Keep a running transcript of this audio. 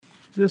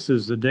This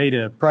is the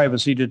Data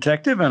Privacy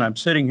Detective, and I'm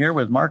sitting here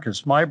with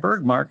Marcus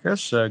Myberg.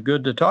 Marcus,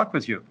 good to talk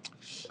with you.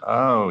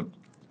 Oh,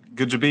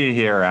 good to be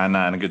here,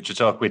 and good to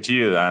talk with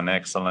you. And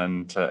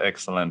excellent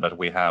that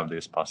we have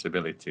this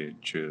possibility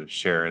to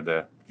share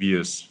the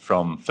views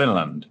from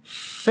Finland.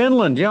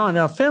 Finland, yeah.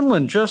 Now,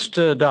 Finland just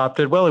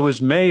adopted, well, it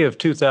was May of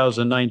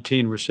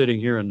 2019. We're sitting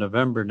here in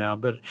November now,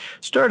 but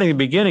starting the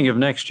beginning of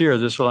next year,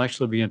 this will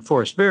actually be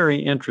enforced. Very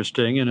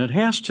interesting, and it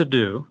has to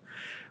do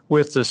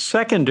with the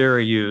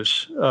secondary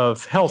use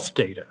of health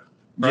data.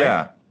 Right?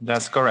 Yeah,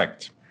 that's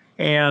correct.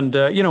 And,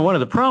 one of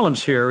the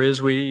problems here is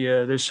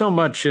there's so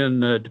much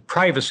in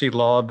privacy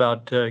law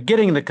about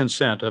getting the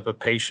consent of a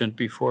patient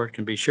before it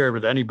can be shared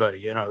with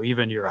anybody,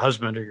 even your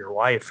husband or your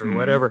wife or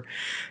whatever.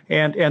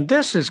 And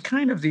this is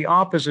kind of the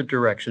opposite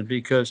direction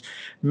because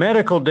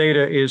medical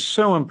data is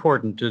so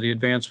important to the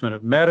advancement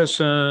of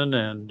medicine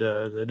and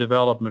the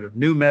development of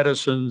new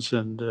medicines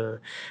and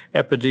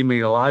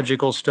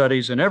epidemiological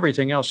studies and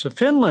everything else. So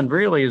Finland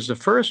really is the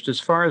first, as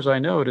far as I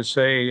know, to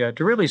say,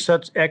 to really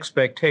set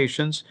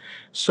expectations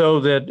so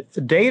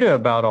that data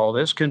about all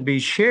this can be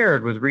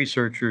shared with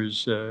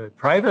researchers,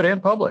 private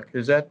and public.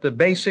 Is that the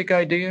basic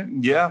idea?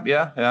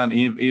 Yeah, and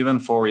even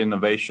for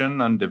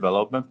innovation and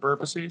development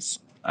purposes.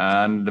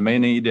 And the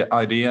main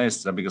idea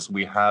is that because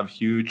we have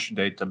huge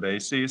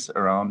databases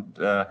around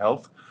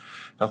health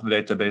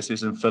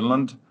databases in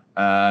Finland,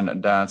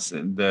 and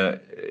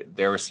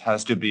there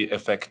has to be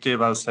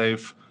effective and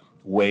safe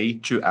way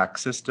to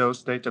access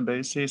those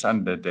databases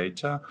and the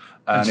data.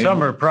 And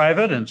some are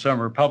private and some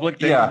are public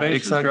databases, yeah,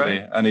 exactly.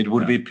 Right? And it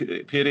would be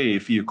pity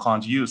if you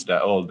can't use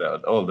all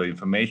the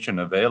information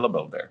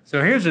available there.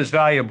 So here's this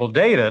valuable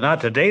data,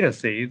 not to data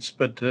thieves,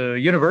 but to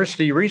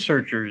university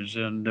researchers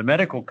and the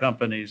medical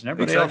companies and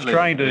everybody else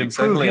trying to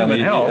improve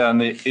human health.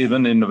 And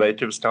even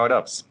innovative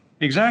startups.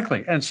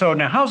 Exactly. And so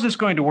now how's this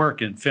going to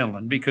work in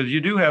Finland? Because you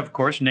do have, of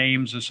course,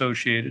 names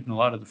associated in a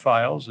lot of the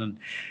files, and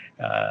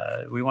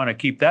we want to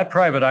keep that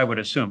private, I would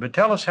assume. But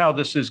tell us how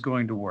this is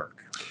going to work.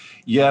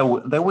 Yeah,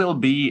 there will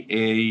be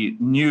a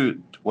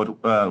new,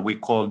 what we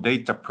call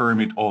data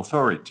permit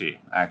authority,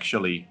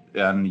 actually.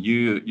 And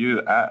you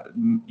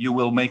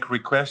will make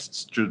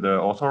requests to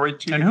the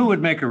authority. And who would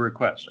make a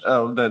request?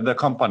 The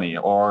company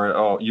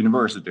or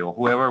university or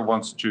whoever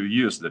wants to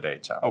use the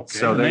data. Okay,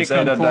 so they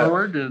come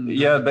forward?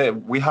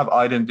 We have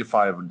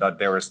identified that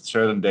there is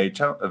certain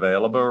data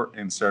available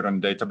in certain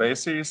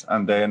databases,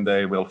 and then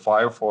they will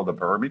file for the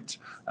permit,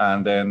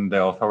 and then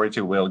the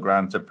authority will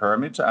grant the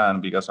permit,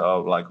 and because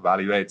of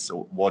evaluates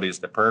what is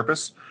the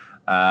purpose.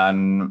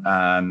 And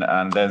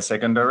then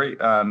secondary,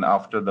 and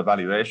after the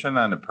valuation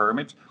and the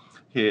permit,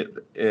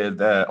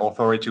 the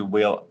authority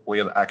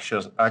will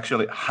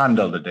actually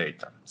handle the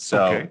data.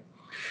 So, okay.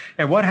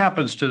 And what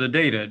happens to the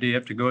data? Do you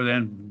have to go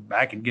then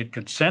back and get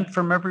consent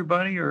from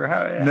everybody, or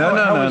how? No.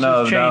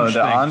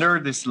 Under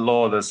this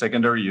law, the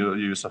secondary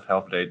use of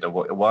health data,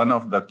 one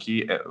of the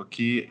key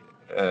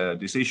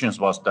decisions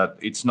was that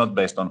it's not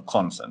based on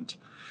consent.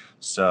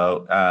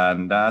 So,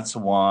 and that's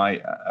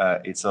why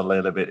it's a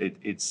little bit,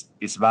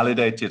 it's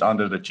validated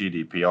under the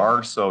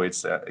GDPR. So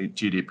it's a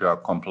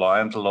GDPR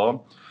compliant law.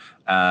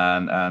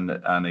 And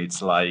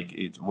it's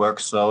it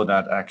works so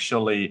that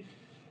actually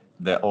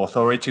the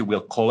authority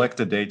will collect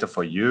the data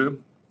for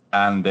you.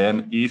 And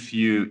then if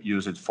you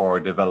use it for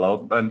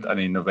development and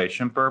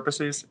innovation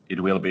purposes, it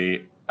will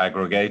be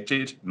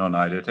aggregated,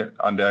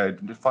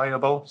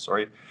 unidentifiable,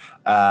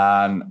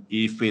 and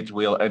if it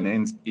will,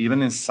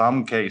 even in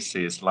some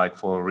cases, like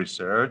for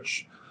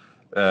research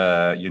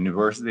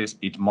universities,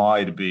 it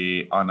might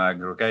be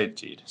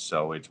unaggregated,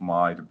 so it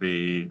might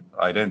be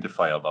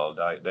identifiable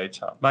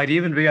data. Might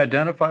even be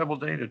identifiable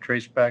data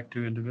traced back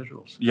to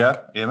individuals. Yeah,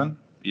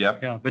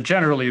 but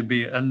generally it'd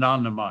be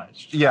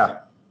anonymized. Yeah.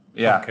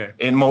 Okay.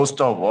 In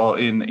most of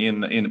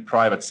in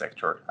private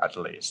sector at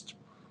least.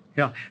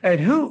 Yeah, and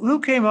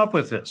who came up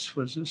with this?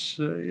 Was this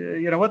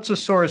what's the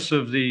source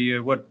of the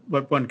what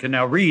one can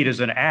now read as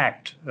an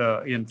act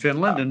in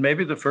Finland, and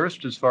maybe the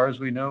first, as far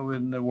as we know,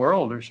 in the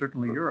world, or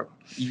certainly Europe?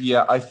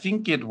 Yeah, I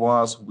think it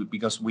was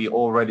because we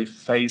already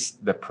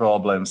faced the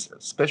problems,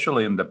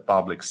 especially in the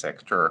public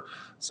sector.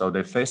 So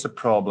they face a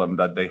problem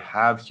that they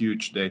have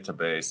huge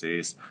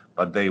databases,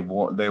 but they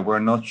were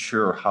not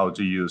sure how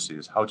to use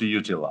it, how to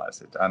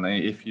utilize it, and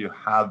if you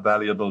have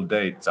valuable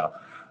data.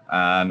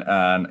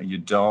 And you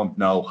don't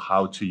know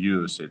how to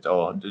use it,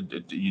 or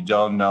you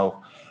don't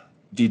know,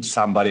 did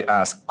somebody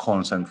ask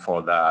consent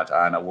for that,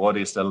 and what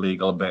is the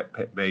legal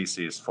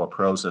basis for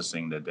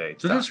processing the data?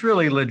 So this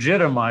really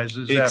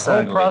legitimizes that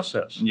whole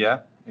process.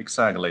 Yeah,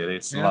 exactly.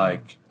 It's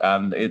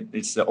and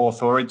it's the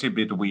authority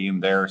between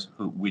there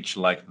which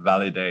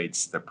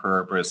validates the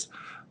purpose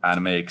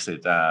and makes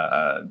it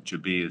to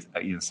be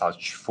in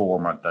such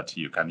format that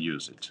you can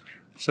use it.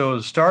 So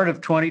the start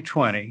of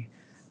 2020.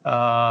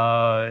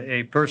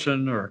 A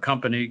person or a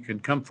company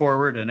can come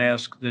forward and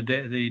ask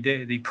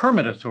the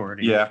permit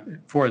authority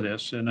for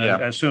this, and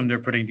I assume they're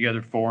putting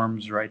together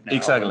forms right now.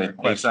 Exactly.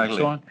 And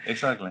so on.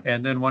 Exactly.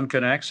 And then one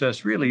can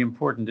access really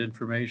important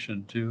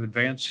information to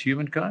advance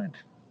humankind.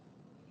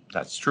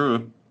 That's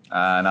true.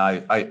 And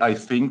I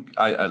think,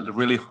 I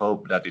really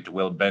hope that it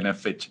will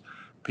benefit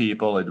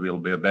people, it will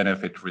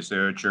benefit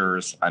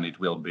researchers, and it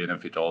will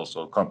benefit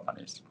also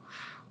companies.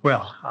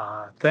 Well,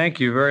 thank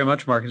you very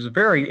much, Mark. It's a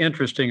very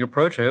interesting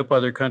approach. I hope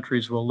other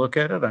countries will look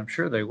at it. I'm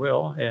sure they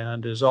will.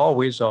 And as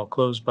always, I'll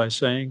close by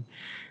saying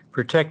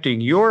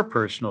protecting your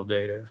personal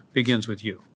data begins with you.